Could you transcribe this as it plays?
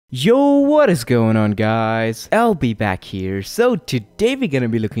Yo, what is going on, guys? I'll be back here. So today we're gonna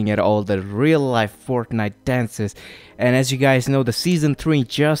be looking at all the real life Fortnite dances, and as you guys know, the season 3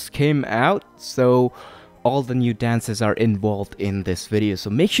 just came out, so all the new dances are involved in this video. So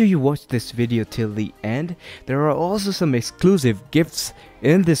make sure you watch this video till the end. There are also some exclusive gifts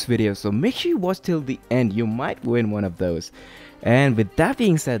in this video, so make sure you watch till the end. You might win one of those. And with that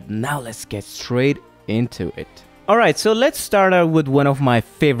being said, now let's get straight into it. Alright, so let's start out with one of my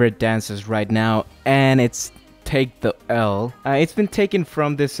favorite dances right now, and it's Take the L. It's been taken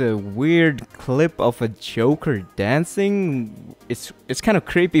from this weird clip of a Joker dancing. It's kind of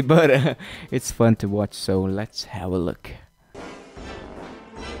creepy, but it's fun to watch, so let's have a look.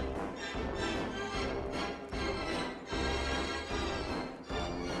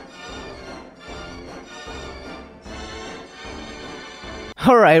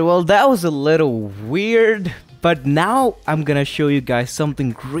 Alright, well that was a little weird. But now I'm gonna show you guys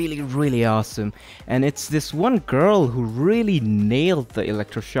something really awesome, and it's this one girl who really nailed the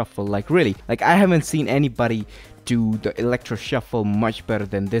Electro Shuffle. Like really, like I haven't seen anybody do the Electro Shuffle much better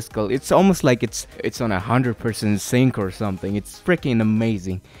than this girl. It's almost like it's on 100% sync or something. It's freaking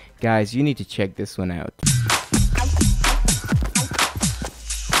amazing. Guys, you need to check this one out.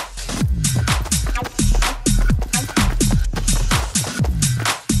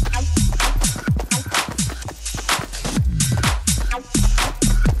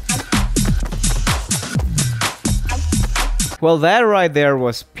 Well, that right there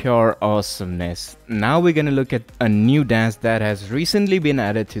was pure awesomeness. Now we're gonna look at a new dance that has recently been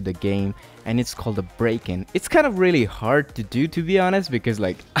added to the game, and it's called the break-in. It's kind of really hard to do, to be honest, because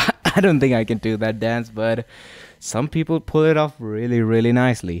like I don't think I can do that dance, but some people pull it off really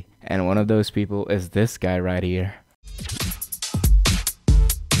nicely. And one of those people is this guy right here.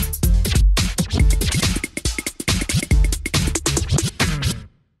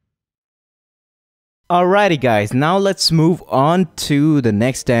 Alrighty guys, now let's move on to the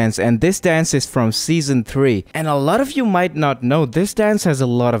next dance, and this dance is from season 3, and a lot of you might not know this dance has a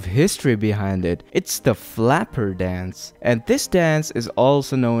lot of history behind it. It's the flapper dance, and this dance is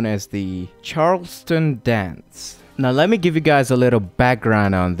also known as the Charleston Dance. Now let me give you guys a little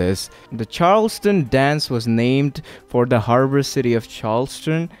background on this. The Charleston Dance was named for the harbor city of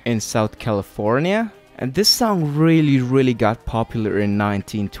Charleston in South California. And this song really got popular in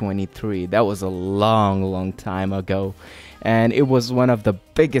 1923. That was a long time ago. And it was one of the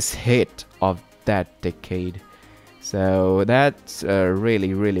biggest hits of that decade. So that's a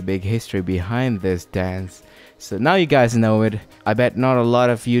really big history behind this dance. So now you guys know it. I bet not a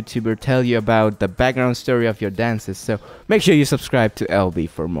lot of YouTubers tell you about the background story of your dances. So make sure you subscribe to LB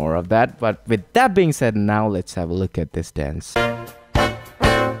for more of that. But with that being said, now let's have a look at this dance.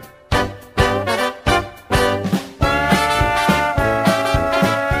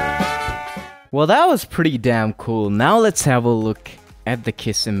 Well, that was pretty damn cool. Now let's have a look at the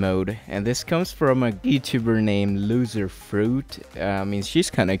kissing mode, and this comes from a YouTuber named Loser Fruit. I mean, she's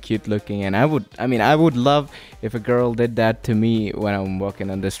kind of cute looking, and I would love if a girl did that to me when I'm walking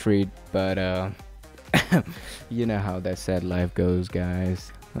on the street, but you know how that sad life goes,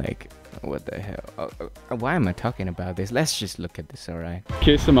 guys. Like, what the hell? Why am I talking about this? Let's just look at this, alright?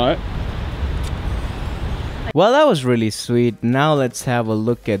 Kiss emote. Well, that was really sweet. Now let's have a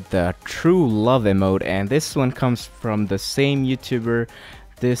look at the True Love emote, and this one comes from the same YouTuber.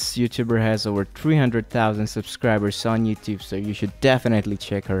 This YouTuber has over 300,000 subscribers on YouTube, so you should definitely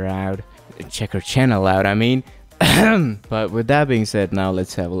check her out. Check her channel out, I mean. But with that being said, now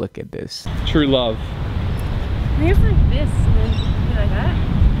let's have a look at this. True love. Here's like this, and then you like that?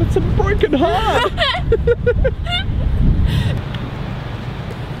 That's a broken heart!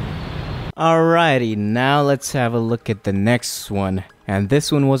 Alrighty, now let's have a look at the next one. And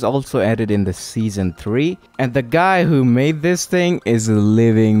this one was also added in the season 3. And the guy who made this thing is a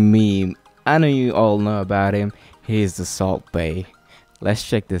living meme. I know you all know about him. He is the Saltbae. Let's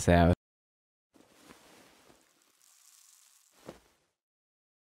check this out.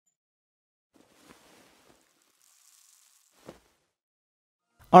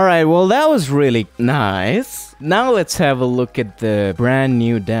 Alright, well that was really nice. Now let's have a look at the brand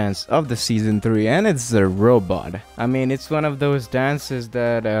new dance of the season 3, and it's the robot. I mean, it's one of those dances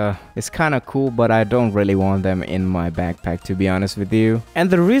that is kind of cool, but I don't really want them in my backpack, to be honest with you.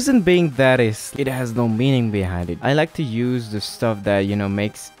 And the reason being that is it has no meaning behind it. I like to use the stuff that, you know,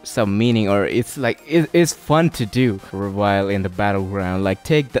 makes some meaning, or it's like it's fun to do for a while in the battleground. Like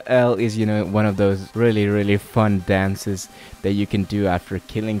Take the L is, you know, one of those really fun dances that you can do after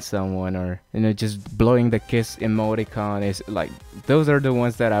killing killing someone, or just blowing the kiss emoticon. Is like, those are the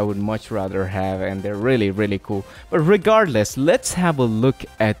ones that I would much rather have, and they're really cool. But regardless, let's have a look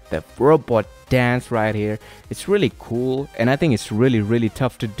at the robot dance right here. It's really cool, and I think it's really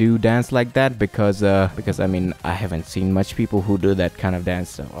tough to do dance like that, because I mean, I haven't seen much people who do that kind of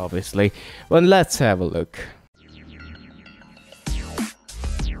dance, so obviously. Well, let's have a look.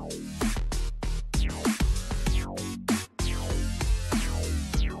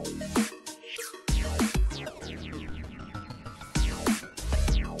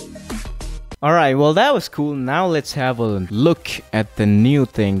 Alright, well, that was cool. Now let's have a look at the new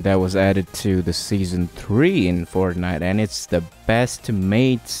thing that was added to the Season 3 in Fortnite, and it's the Best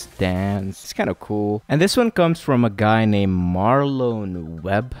Mates dance. It's kind of cool. And this one comes from a guy named Marlon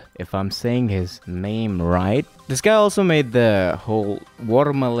Webb, if I'm saying his name right. This guy also made the whole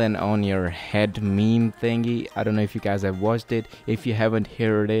watermelon on your head meme thingy. I don't know if you guys have watched it. If you haven't,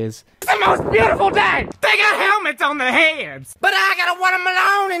 here it is. It's the most beautiful day! They got helmets on their heads, but I got a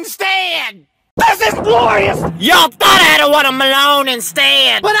watermelon instead! This is glorious! Y'all thought I had a watermelon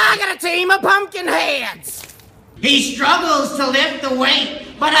instead, but I got a team of pumpkin heads! He struggles to lift the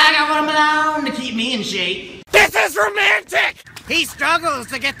weight, but I got watermelon to keep me in shape. This is romantic! He struggles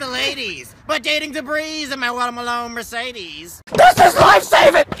to get the ladies, but dating debris in my watermelon Mercedes. This is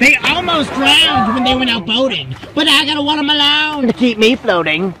life-saving! They almost drowned when they went out boating, but I got a watermelon to keep me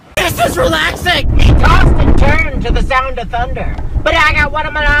floating. This is relaxing! He tossed and turned to the sound of thunder, but I got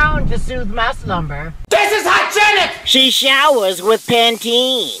watermelon to soothe my slumber. This is hygienic! She showers with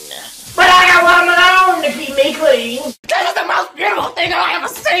Pantene, but I got watermelon to keep me clean. This is the most beautiful thing I've ever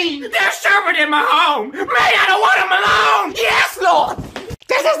seen! There's sherbet in my home, made out of watermelon! Yes, Lord!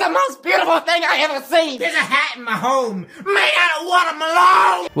 This is the most beautiful thing I ever seen! There's a hat in my home, made out of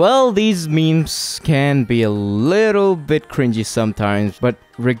watermelon! Well, these memes can be a little bit cringy sometimes, but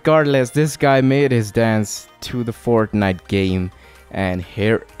regardless, this guy made his dance to the Fortnite game, and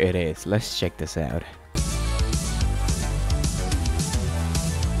here it is. Let's check this out.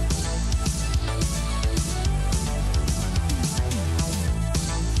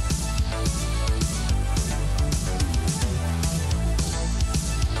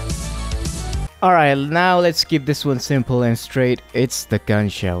 Alright, now let's keep this one simple and straight. It's the gun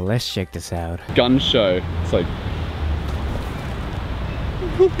show. Let's check this out. Gun show. It's like...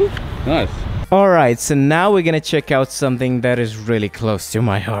 nice. Alright, so now we're gonna check out something that is really close to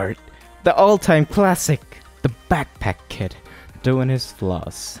my heart. The all-time classic, the Backpack Kid, doing his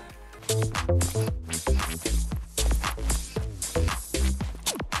floss.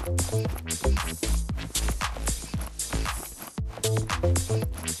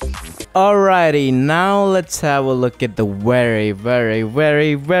 Alrighty, now let's have a look at the very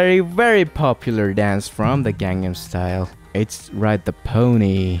popular dance from the Gangnam Style. It's Ride the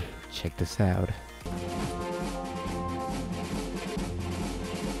Pony. Check this out.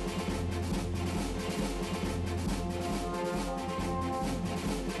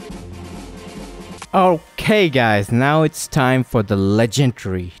 Okay guys, now it's time for the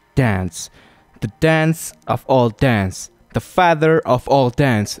legendary dance. The dance of all dance. The father of all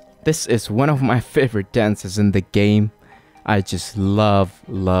dance. This is one of my favorite dances in the game. I just love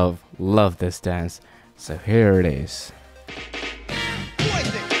this dance. So here it is.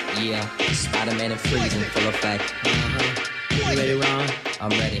 Yeah, Spider-Man and Freeze in full effect. You ready, Ron? I'm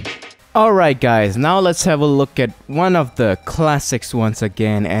ready. Alright guys, now let's have a look at one of the classics once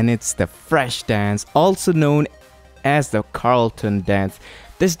again, and it's the Fresh Dance, also known as the Carlton Dance.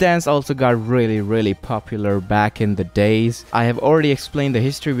 This dance also got really popular back in the days. I have already explained the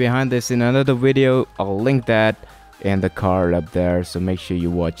history behind this in another video. I'll link that in the card up there, so make sure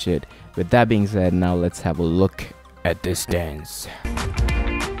you watch it. With that being said, now let's have a look at this dance.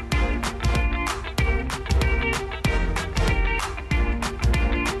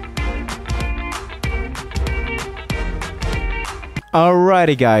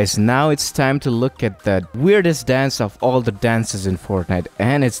 Alrighty guys, now it's time to look at the weirdest dance of all the dances in Fortnite,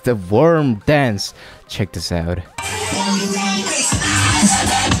 and it's the worm dance. Check this out.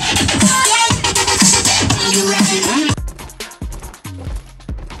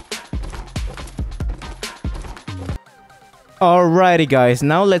 Alrighty guys,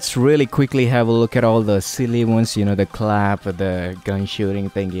 now let's really quickly have a look at all the silly ones, you know, the clap, the gun shooting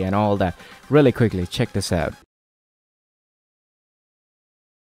thingy and all that. Really quickly, check this out.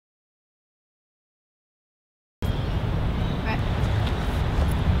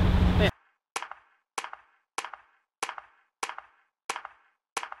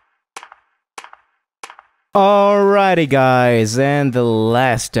 Alrighty guys, and the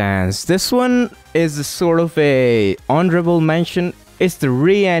last dance. This one is sort of a honorable mention. It's the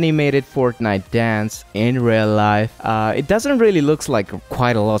reanimated Fortnite dance in real life. It doesn't really look like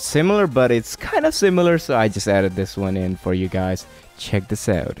quite a lot similar, but it's kind of similar, so I just added this one in for you guys. Check this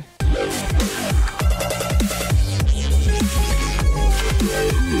out.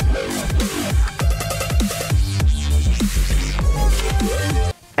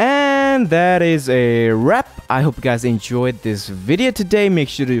 And that is a wrap. I hope you guys enjoyed this video today. Make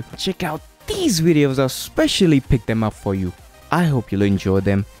sure to check out these videos. I'll especially pick them up for you. I hope you'll enjoy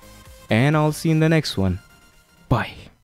them. And I'll see you in the next one. Bye.